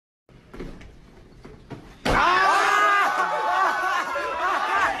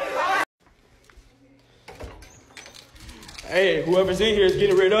Hey, whoever's in here is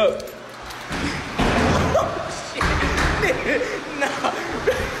getting rid up. Nah.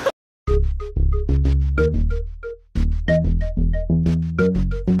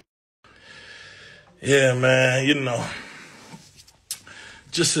 Yeah, man, you know,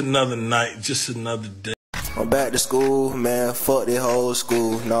 just another night, just another day. I'm back to school, man, fuck this whole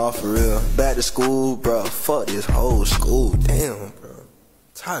school, nah, for real. Back to school, bro, fuck this whole school, damn, bro.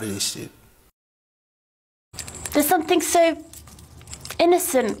 Tired of this shit. There's something so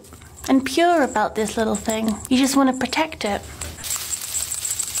innocent and pure about this little thing. You just want to protect it.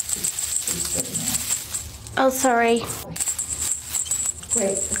 Oh, sorry.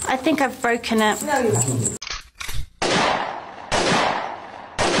 Wait. I think I've broken it. No, you haven't.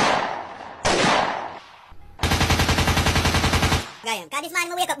 Cause this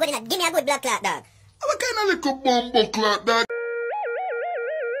man wake up good enough. Give me a good blood clot, dog. What kind of little bumbo clot, dog?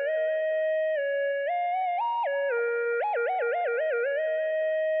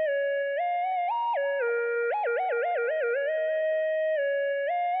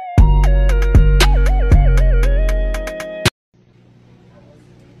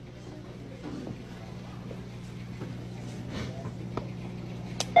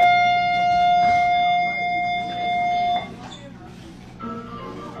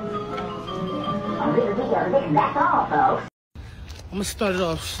 That's all, folks. I'm gonna start it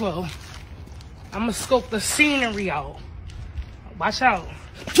off slow. I'm gonna scope the scenery out. Watch out.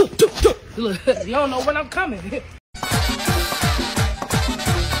 Look, you don't know when I'm coming.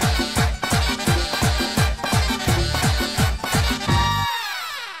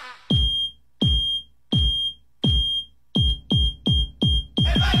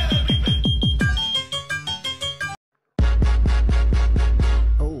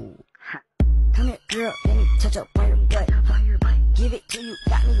 Girl, let me touch up on your butt. Give it to you,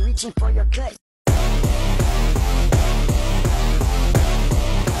 got me reaching for your gut.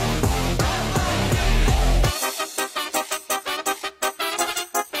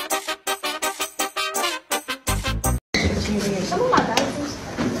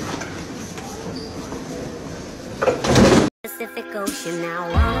 Pacific Ocean, now I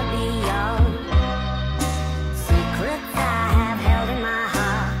wanna be yours. Secrets I have held in my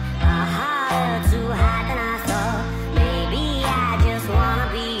heart are harder to hide than I thought. Maybe I just wanna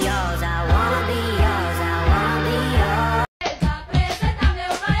be yours. I wanna be yours. I wanna be yours.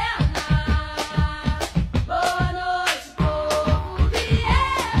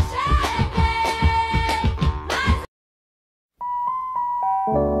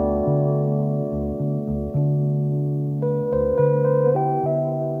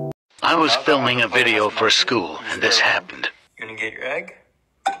 I was filming a video for school, and this happened. You're gonna get your egg,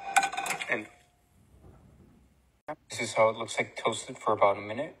 and this is how it looks like toasted for about a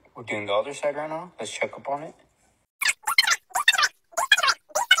minute. We're doing the other side right now. Let's check up on it.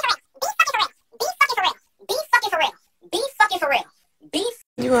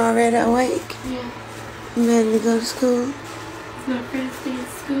 You already awake? Yeah. You ready to go to school? It's my first day at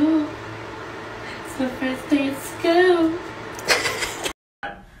school. It's my first day at school.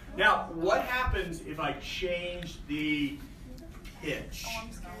 Now, what happens if I change the pitch? Oh,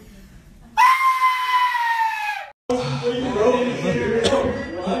 I'm scared.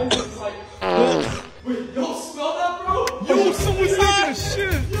 Wait, y'all smell that, bro? Yo, someone's taking a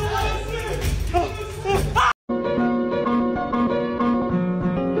shit. Yo,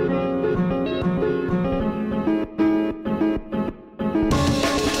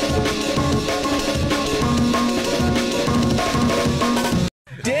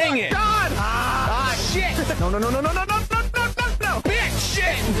 Dang it! God! Shit! No! Bitch!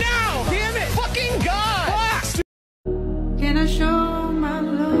 Shit! No! Damn it! Fucking God! Can I show my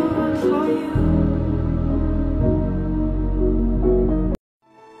love for you?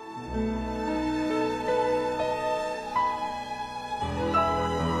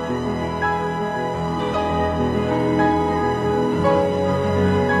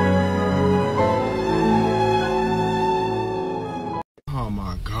 Oh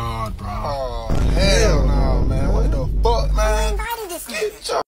my God, bro. Oh, hell no, man. What the fuck, man?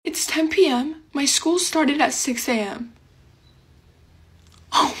 It's 10 p.m. My school started at 6 a.m.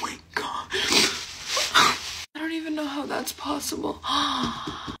 Oh my God. I don't even know how that's possible.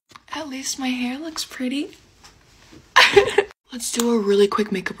 At least my hair looks pretty. Let's do a really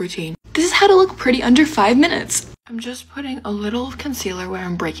quick makeup routine. This is how to look pretty under 5 minutes. I'm just putting a little of concealer where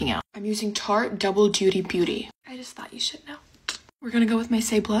I'm breaking out. I'm using Tarte Double Duty Beauty. I just thought you should know. We're gonna go with my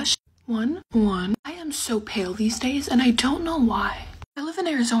Say Blush. One. I am so pale these days and I don't know why. I live in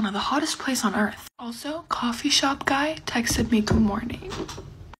Arizona, the hottest place on earth. Also, coffee shop guy texted me good morning.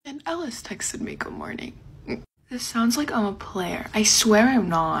 And Ellis texted me good morning. This sounds like I'm a player. I swear I'm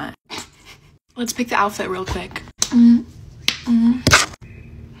not. Let's pick the outfit real quick.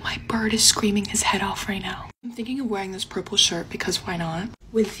 My bird is screaming his head off right now. I'm thinking of wearing this purple shirt because why not?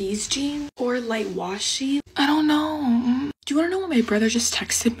 With these jeans or light wash jeans? I don't know. Do you want to know what my brother just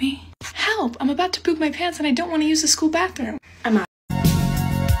texted me? Help! I'm about to poop my pants and I don't want to use the school bathroom. I'm out.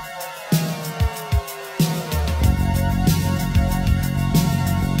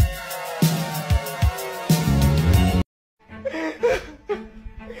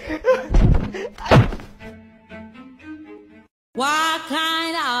 What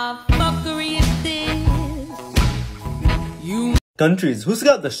kind of fuckery is this? You Countries, who's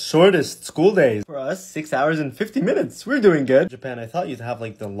got the shortest school days? For us, 6 hours and 50 minutes. We're doing good. Japan, I thought you'd have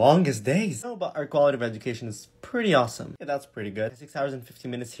like the longest days. No, but our quality of education is pretty awesome. Yeah, that's pretty good. 6 hours and 50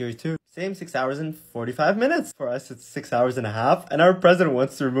 minutes here too. Same 6 hours and 45 minutes. For us, it's 6 hours and a half. And our president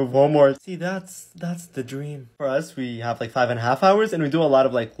wants to remove homework. See, that's the dream. For us, we have like 5.5 hours and we do a lot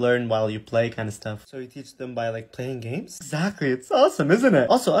of like learn while you play kind of stuff. So we teach them by like playing games. Exactly, it's awesome, isn't it?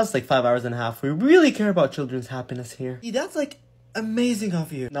 Also, us like 5 hours and a half. We really care about children's happiness here. See, that's like amazing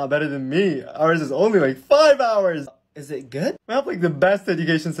of you. Not better than me. Ours is only like 5 hours. Is it good? We have like the best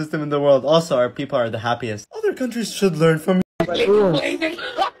education system in the world. Also, our people are the happiest. Other countries should learn from me.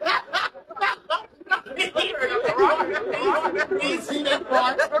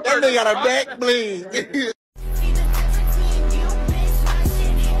 That nigga got a back bleed.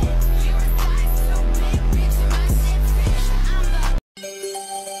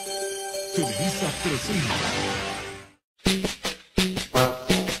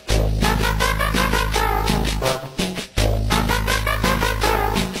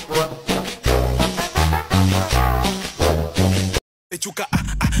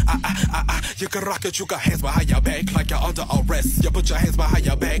 You can rock it, you got hands behind your back like you're under arrest. You put your hands behind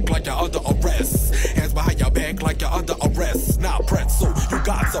your back like you're under arrest. Hands behind your back like you're under arrest. Now pretzel, you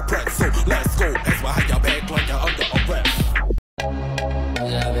got a pretzel. Let's go. Hands behind your back like you're under arrest.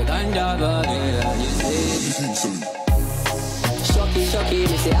 Shocky,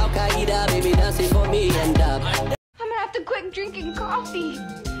 me say Al-Qaeda, baby dancing for me and up. I'm gonna have to quit drinking coffee.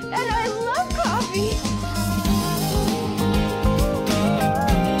 And I love coffee.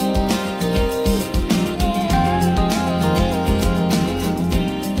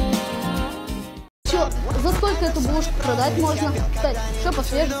 За сколько эту булочку продать можно? Кстати, что по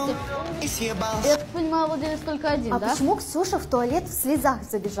свежести? Я так понимаю, владелец только один, да? Почему Ксюша в туалет в слезах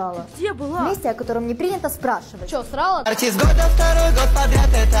забежала? Где была? В месте, о котором не принято спрашивать. Че, срала? Артист года, второй год подряд,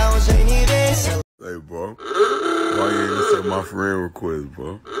 это уже не весело. Hey, bro. Why you ain't accept my friend request,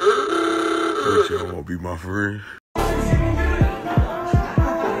 bro? What, you don't want to be my friend?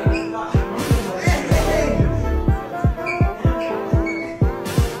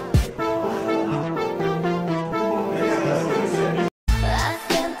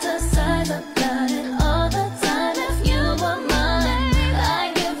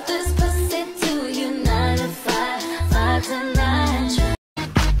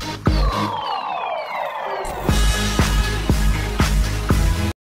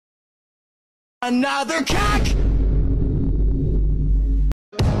 Another cock!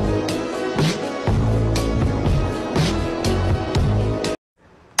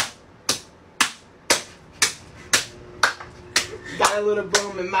 Got a little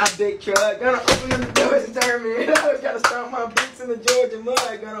boom in my big truck. Gonna open up the doors and turn me up. Gotta stomp my boots in the Georgia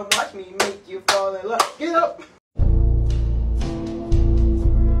mud. Gonna watch me make you fall in love. Get up!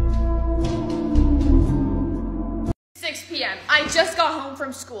 p.m. I just got home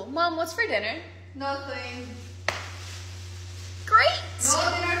from school. Mom, what's for dinner? Nothing. Great! No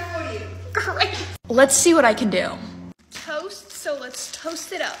dinner for you. Great! Let's see what I can do. Toast, so let's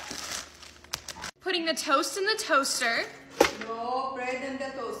toast it up. Putting the toast in the toaster. No bread in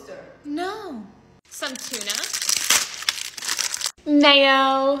the toaster. No. Some tuna.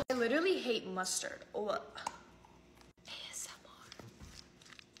 Mayo. I literally hate mustard. Ugh. ASMR.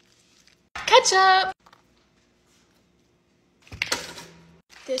 Ketchup.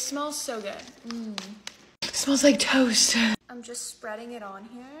 This smells so good. It smells like toast. I'm just spreading it on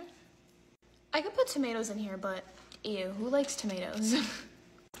here. I could put tomatoes in here, but ew, who likes tomatoes?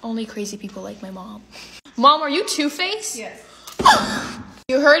 Only crazy people like my mom. Mom, are you two-faced? Yes.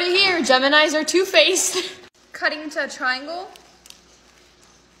 You heard it here, Geminis are two-faced. Cutting into a triangle.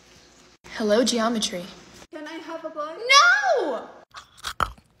 Hello, geometry. Can I have a bite? No!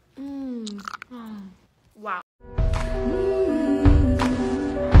 Wow.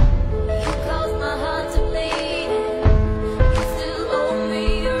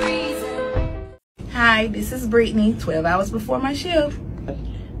 Hi, this is Brittany, 12 hours before my shift.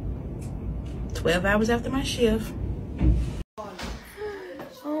 12 hours after my shift.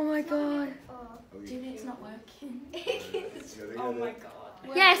 Oh my god. It's not working. Oh my god.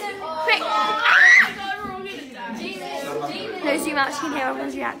 Yes, quick. No, zoom out so you can hear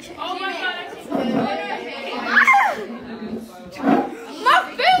everyone's reaction. Oh my god. My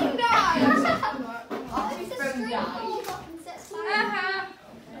phone died!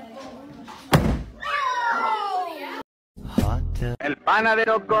 El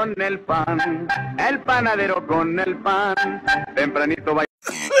panadero con el pan, el panadero con el pan, tempranito va.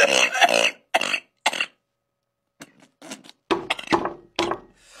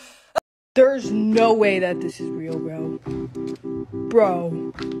 There's no way that this is real, bro.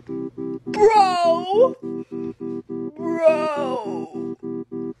 Bro. Bro! Bro!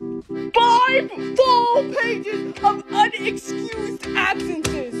 5 full pages of unexcused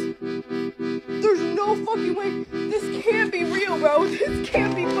absences! There's no fucking way. This can't be real, bro. This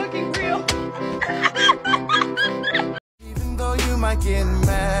can't be fucking real. Even though you might get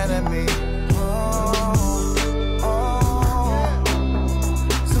mad at me,